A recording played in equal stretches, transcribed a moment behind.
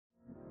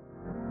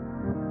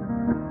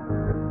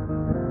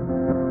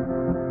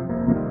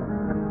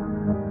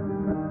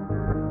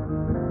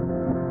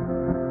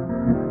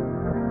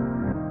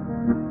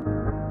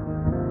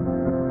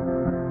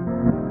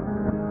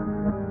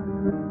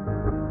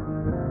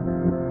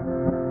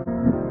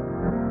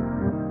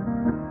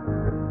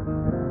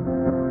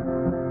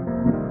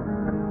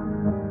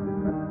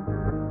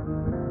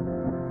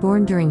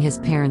Born during his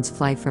parents'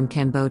 flight from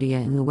Cambodia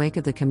in the wake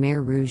of the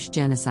Khmer Rouge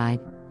genocide,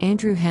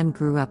 Andrew Hem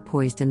grew up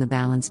poised in the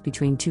balance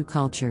between two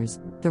cultures,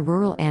 the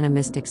rural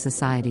animistic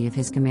society of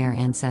his Khmer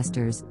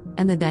ancestors,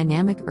 and the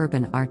dynamic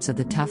urban arts of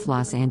the tough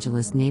Los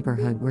Angeles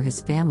neighborhood where his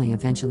family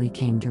eventually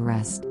came to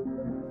rest.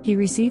 He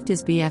received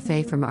his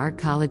BFA from Art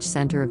College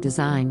Center of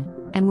Design,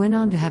 and went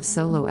on to have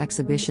solo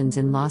exhibitions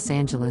in Los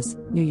Angeles,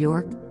 New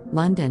York,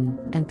 London,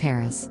 and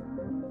Paris.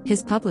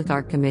 His public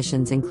art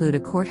commissions include a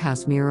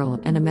courthouse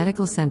mural and a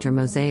medical center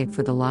mosaic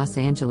for the Los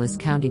Angeles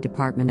County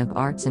Department of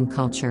Arts and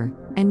Culture,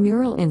 and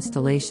mural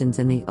installations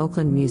in the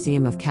Oakland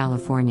Museum of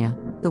California,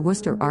 the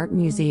Worcester Art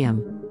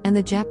Museum, and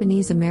the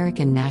Japanese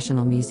American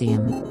National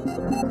Museum.